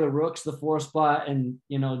give Taylor Rooks the 4th spot, and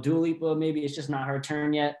Dua Lipa, maybe it's just not her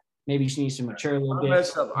turn yet. Maybe she needs to mature a little bit.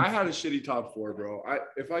 Messed up. I had a shitty top 4, bro.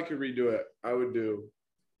 If I could redo it, I would do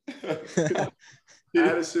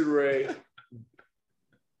Addison Rae,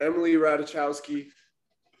 Emily Ratajkowski,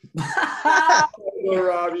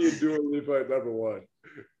 Robbie, and Dua Lipa at number 1.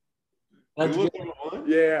 That's good.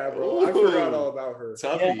 Yeah, bro. I forgot all about her.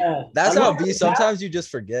 Yeah. That's how it be. Sometimes you just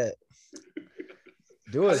forget.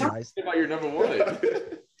 Dua's nice. About your number 1.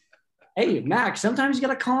 Hey, Max, sometimes you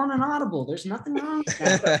got to call on an audible. There's nothing wrong with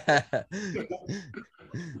that.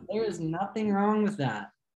 There is nothing wrong with that.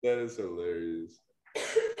 That is hilarious.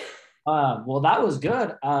 Well, that was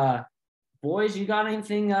good. Boys, you got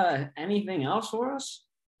anything else for us?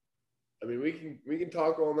 I mean, we can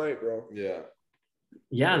talk all night, bro. Yeah,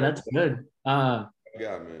 that's good. Yeah,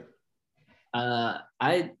 man.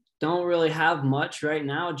 I don't really have much right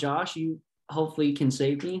now. Josh, you hopefully can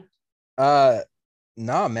save me.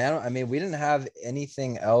 No, man. I mean, we didn't have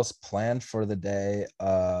anything else planned for the day.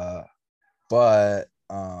 So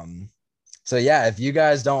yeah, if you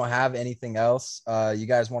guys don't have anything else you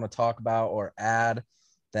guys want to talk about or add,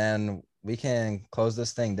 then we can close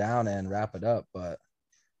this thing down and wrap it up. But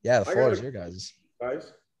yeah, the floor is your guys.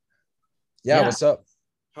 Guys? Yeah, what's up?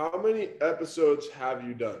 How many episodes have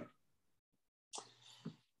you done?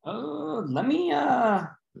 Let me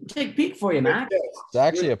take a peek for you, Mac. It's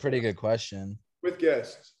actually a pretty good question. With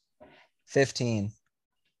guests. 15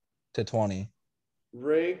 to 20.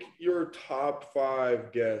 Rank your top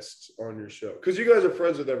 5 guests on your show. Because you guys are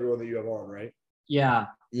friends with everyone that you have on, right? Yeah.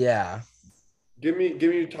 Give me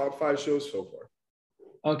your top 5 shows so far.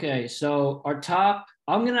 Okay, so our top,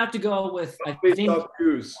 I'm gonna have to go with we'll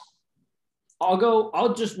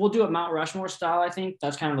do it Mount Rushmore style. I think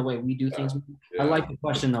that's kind of the way we do things. Yeah. I like the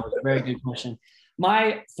question though. It's a very good question.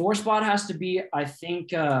 My 4 spot has to be, I think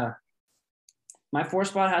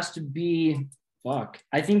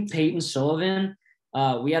Peyton Sullivan.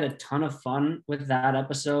 We had a ton of fun with that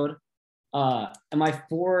episode. And my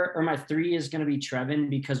 3 is going to be Trevin,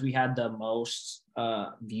 because we had the most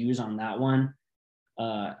views on that one.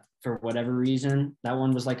 For whatever reason, that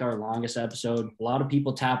one was like our longest episode. A lot of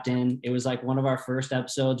people tapped in. It was like one of our first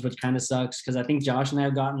episodes, which kind of sucks because I think Josh and I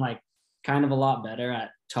have gotten like kind of a lot better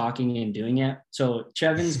at talking and doing it. So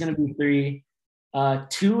Trevin's going to be 3.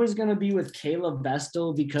 2 is going to be with Caleb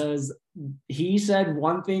Vestal, because he said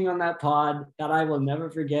one thing on that pod that I will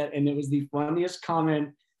never forget, and it was the funniest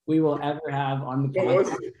comment we will ever have on the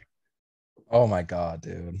podcast. Oh my God,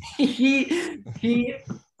 dude. He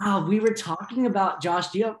We were talking about Josh.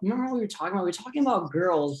 Do you remember what we were talking about? We were talking about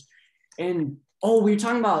girls, and we were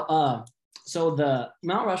talking about so the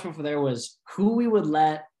Mount Rushmore for there was who we would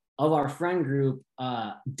let of our friend group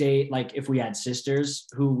date, like if we had sisters,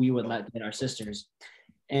 who we would let date our sisters.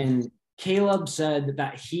 And Caleb said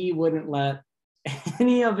that he wouldn't let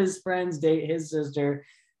any of his friends date his sister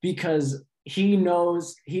because he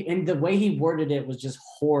knows and the way he worded it was just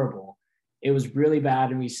horrible. It was really bad,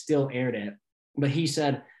 and we still aired it. But he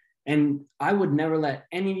said, and I would never let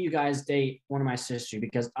any of you guys date one of my sisters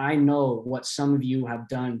because I know what some of you have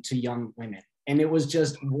done to young women. And it was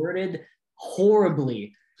just worded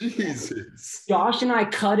horribly. Jesus. Josh and I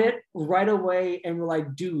cut it right away and we're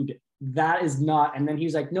like, dude, that is not. And then he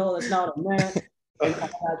was like, no, that's not what I meant. And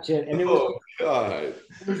all that shit. And it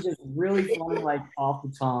was just really funny, like off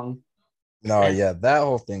the tongue. No, yeah, that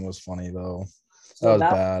whole thing was funny though. That was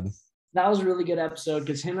bad. That was a really good episode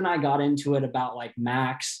because him and I got into it about like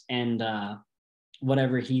Max and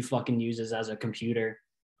whatever he fucking uses as a computer.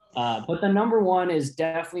 But the number one is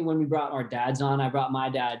definitely when we brought our dads on. I brought my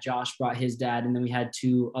dad, Josh brought his dad, and then we had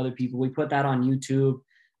two other people. We put that on YouTube.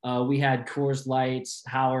 We had Coors Lights,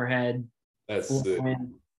 Howerhead. That's sick.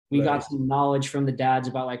 We got some knowledge from the dads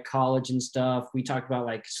about like college and stuff. We talked about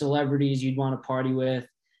like celebrities you'd want to party with.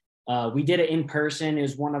 We did it in person. It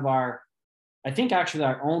was one of our, I think actually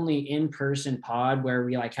our only in-person pod where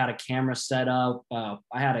we like had a camera set up. I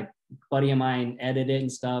had a buddy of mine edit it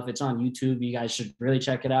and stuff. It's on YouTube. You guys should really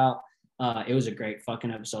check it out. It was a great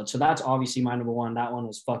fucking episode. So that's obviously my number one. That one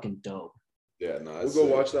was fucking dope. Yeah, no, we'll go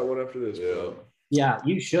watch that one after this. Yeah. Yeah,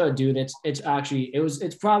 you should, dude. It's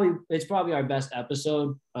probably our best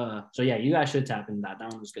episode. So yeah, you guys should tap into that.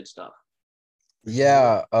 That one was good stuff.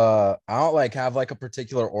 Yeah, I don't like have like a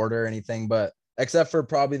particular order or anything, but except for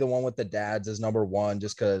probably the one with the dads is number one,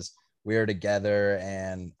 just because we were together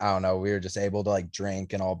and I don't know, we were just able to like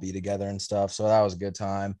drink and all be together and stuff. So that was a good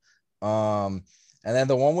time. And then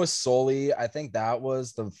the one with Sully, I think that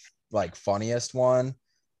was the like funniest one.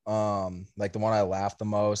 Like the one I laughed the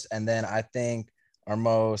most. And then I think our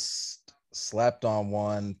most slept on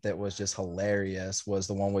one that was just hilarious was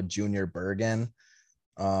the one with Junior Bergen.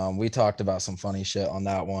 We talked about some funny shit on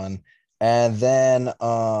that one. And then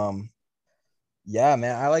yeah,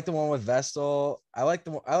 man, I like the one with Vestal. I like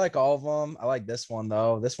all of them. I like this one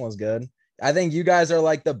though. This one's good. I think you guys are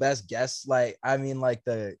like the best guests. Like, I mean, like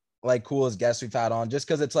the coolest guests we've had on, just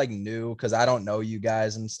because it's like new, because I don't know you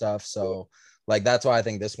guys and stuff. So like that's why I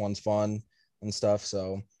think this one's fun and stuff.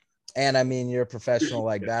 So, and I mean, you're a professional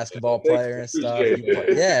like basketball player and stuff.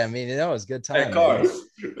 Yeah, I mean, you know, it's a good time. Hey, Cars.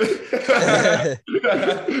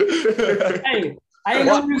 Hey,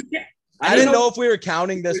 I didn't know if we were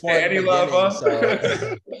counting this one. Any love, huh?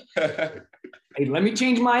 So. Hey, let me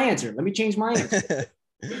change my answer.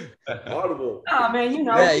 Audible. Nah, man, you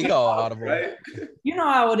know. Yeah, you go audible. Right? You know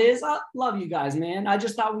how it is. I love you guys, man. I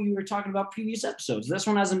just thought we were talking about previous episodes. This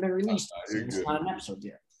one hasn't been released. So it's not an episode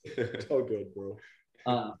yet. It's all good, bro.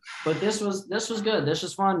 But this was good. This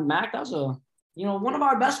was fun. Mac, that was one of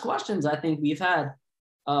our best questions I think we've had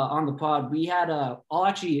on the pod. We had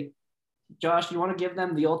Josh, you want to give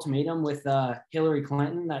them the ultimatum with Hillary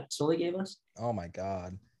Clinton that Sully gave us? Oh my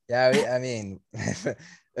God. Yeah, I mean,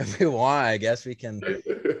 if we want, I guess we can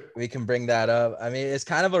bring that up. I mean, it's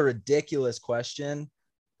kind of a ridiculous question.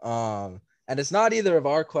 And it's not either of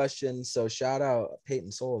our questions, so shout out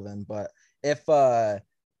Peyton Sullivan. But if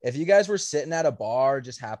you guys were sitting at a bar,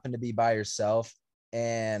 just happened to be by yourself,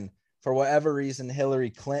 and for whatever reason Hillary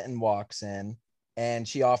Clinton walks in and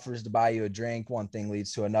she offers to buy you a drink, one thing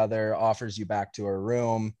leads to another, offers you back to her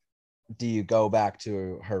room, do you go back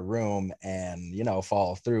to her room and,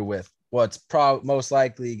 follow through with what's most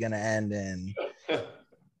likely going to end in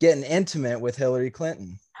getting intimate with Hillary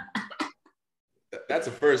Clinton? That's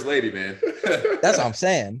a first lady, man. That's what I'm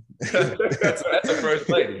saying. That's a first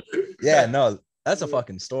lady. Yeah, no, that's a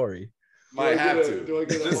fucking story. Might have to.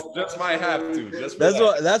 Just might have to.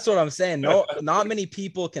 That's what I'm saying. No, not many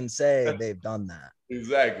people can say they've done that.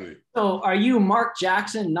 Exactly. So are you Mark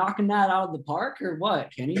Jackson knocking that out of the park or what,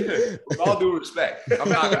 Kenny? With all due respect, I'm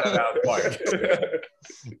knocking that out of the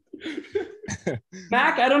park.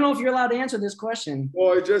 Mac, I don't know if you're allowed to answer this question.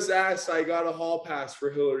 Well, I just asked. I got a hall pass for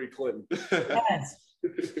Hillary Clinton. Yes.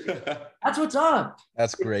 That's what's up.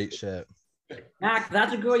 That's great shit. Mac,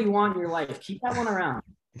 that's a girl you want in your life. Keep that one around.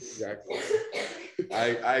 Exactly.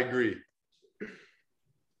 I agree.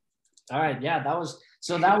 All right. Yeah, that was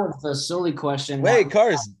the Sully question. Wait,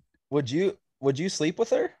 Cars, would you sleep with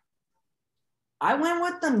her? I went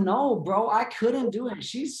with the no, bro. I couldn't do it.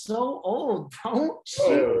 She's so old, bro. She's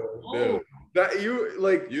Dude, That you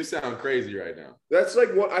like. you sound crazy right now. That's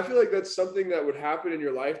like what I feel like that's something that would happen in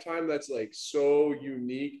your lifetime. That's like so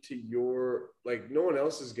unique to your like. No one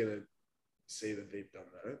else is gonna say that they've done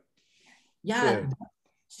that. Yeah.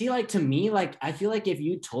 See, like to me, like I feel like if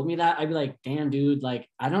you told me that, I'd be like, damn, dude, like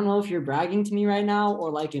I don't know if you're bragging to me right now or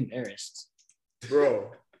like embarrassed.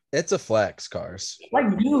 Bro. It's a flex, Cars.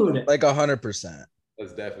 Like, dude, Like 100%.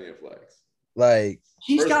 That's definitely a flex. Like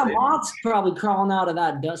she's First got lady. moths probably crawling out of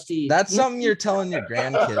that dusty. that's something you're telling your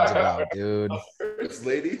grandkids about, dude. First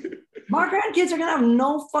lady. My grandkids are gonna have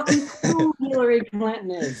no fucking clue who Hillary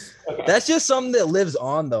Clinton is. That's just something that lives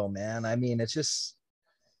on, though, man. I mean, it's just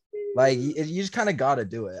like you just kind of got to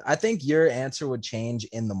do it. I think your answer would change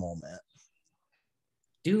in the moment.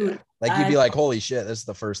 Dude, Like you'd be like, "Holy shit, this is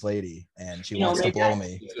the first lady, and she wants to blow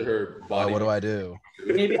me. To her Oh, body. what do I do?"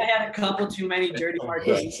 maybe I had a couple too many dirty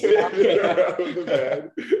martinis.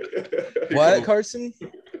 What, Carson?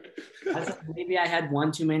 I said maybe I had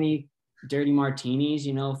one too many dirty martinis,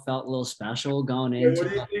 you know, felt a little special going What into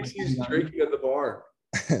do you think he's drinking at the bar?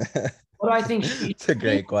 What do I think? It's a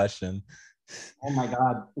great question. Oh my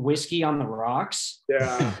God. Whiskey on the rocks.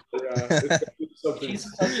 Yeah. It's something.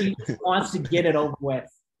 She wants to get it over with.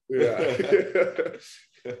 Yeah.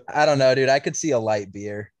 I don't know, dude. I could see a light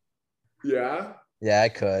beer. Yeah. Yeah, I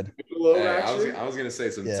could. Low Hey, action. I was gonna say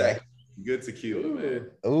some Yeah. good tequila,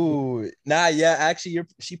 man. Ooh, nah, yeah. Actually,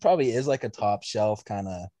 she probably is like a top shelf kind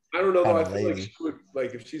of. I don't know though. I Kinda feel like lady. she would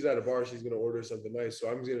like if she's at a bar, she's gonna order something nice. So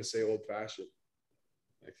I'm gonna say old fashioned.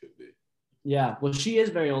 That could be. Yeah. Well, she is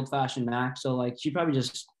very old fashioned, Mac. So like she probably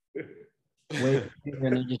just wait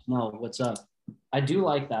and they just know what's up. I do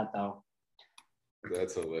like that though.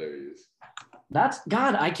 That's hilarious. That's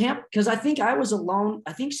God, I can't because I think I was alone.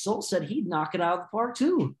 I think Soul said he'd knock it out of the park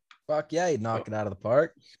too. Fuck yeah, he'd knock it out of the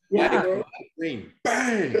park. Yeah. Bang.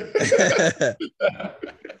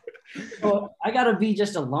 So I gotta be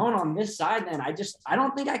just alone on this side then. I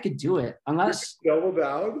don't think I could do it unless Double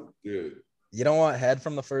down. Dude. You don't want head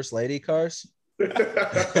from the first lady, Cars? that's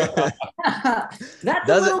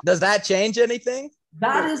Does that change anything?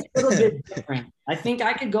 that is a little bit different. I think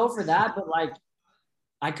I could go for that, but like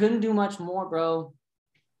I couldn't do much more, bro.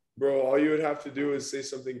 Bro, all you would have to do is say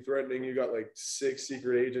something threatening. You got like 6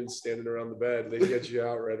 secret agents standing around the bed. They get you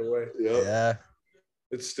out right away. Yep. Yeah.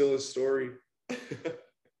 It's still a story.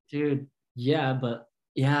 Dude, yeah, but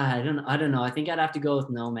yeah, I don't know. I think I'd have to go with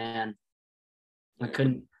no, man. I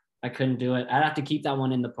couldn't do it. I'd have to keep that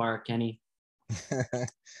one in the park, Kenny.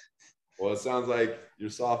 Well, it sounds like your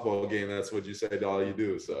softball game, that's what you said all you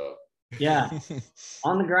do. So Yeah.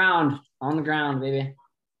 on the ground, baby.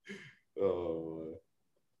 oh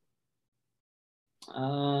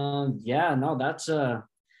Yeah, no, that's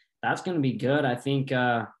gonna be good. I think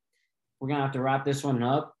we're gonna have to wrap this one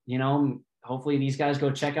up. You know, hopefully these guys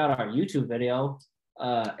go check out our YouTube video.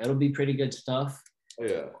 It'll be pretty good stuff.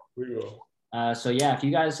 yeah. We will. So yeah, if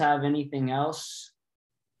you guys have anything else,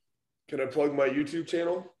 Can I plug my YouTube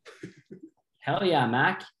channel? hell yeah,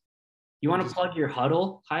 Mac. You want to plug your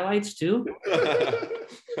huddle highlights too?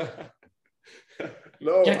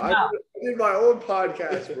 No, Check it I out. did my own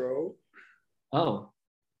podcast, bro. Oh,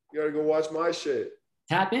 You gotta go watch my shit.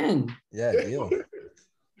 tap in. Yeah, deal.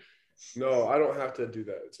 No, I don't have to do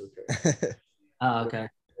that. It's okay. Oh, okay.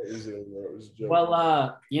 It was a joke.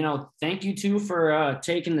 Well, you know, thank you too for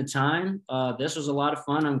taking the time. This was a lot of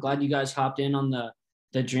fun. I'm glad you guys hopped in on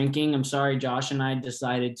the drinking. I'm sorry, Josh and I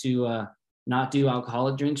decided to not do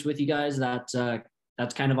alcoholic drinks with you guys. That's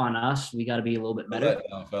kind of on us. We got to be a little bit better.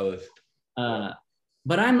 Fellas.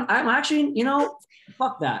 But I'm actually, you know,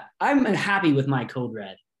 fuck that. I'm happy with my Code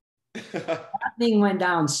Red. That thing went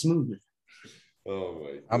down smooth. Oh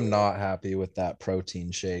my God. I'm not happy with that protein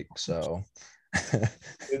shake. So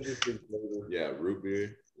Interesting flavor. Yeah, root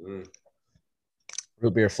beer.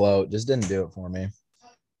 root beer float just didn't do it for me.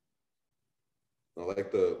 I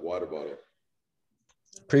like the water bottle.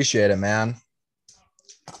 Appreciate it, man.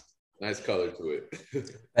 Nice color to it.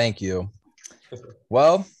 Thank you.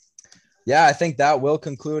 Well, yeah, I think that will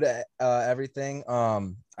conclude everything.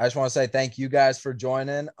 I just want to say thank you guys for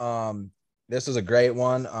joining. This was a great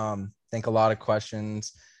one. I think a lot of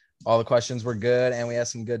questions, all the questions were good, and we had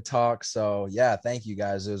some good talk. So yeah, thank you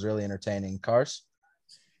guys. It was really entertaining. Cars?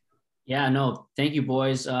 Yeah, no, thank you,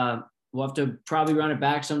 boys. We'll have to probably run it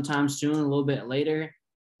back sometime soon, a little bit later.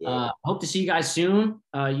 Yeah. Hope to see you guys soon.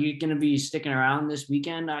 You're gonna be sticking around this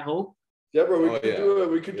weekend, I hope. Yeah, bro. Oh, yeah.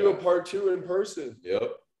 We could do a part 2 in person.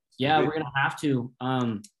 Yep. Yeah, we're gonna have to.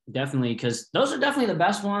 Definitely, because those are definitely the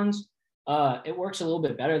best ones. It works a little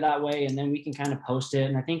bit better that way, and then we can kind of post it.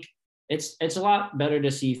 And I think it's a lot better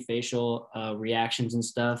to see facial reactions and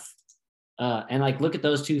stuff. And like, look at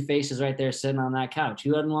those two faces right there sitting on that couch.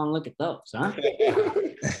 Who doesn't want to look at those, huh?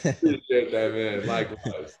 Appreciate that, man.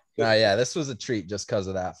 Likewise. Yeah, this was a treat just because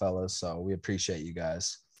of that, fellas. So we appreciate you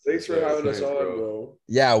guys. Thanks for having us on, bro.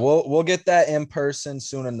 Yeah, we'll get that in person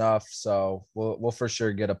soon enough. So we'll for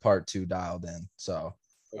sure get a part 2 dialed in. So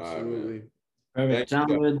absolutely. Perfect. Sound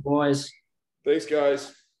good, boys. Thanks,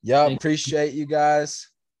 guys. Yeah, appreciate you guys.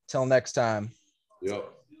 Till next time.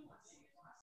 Yep.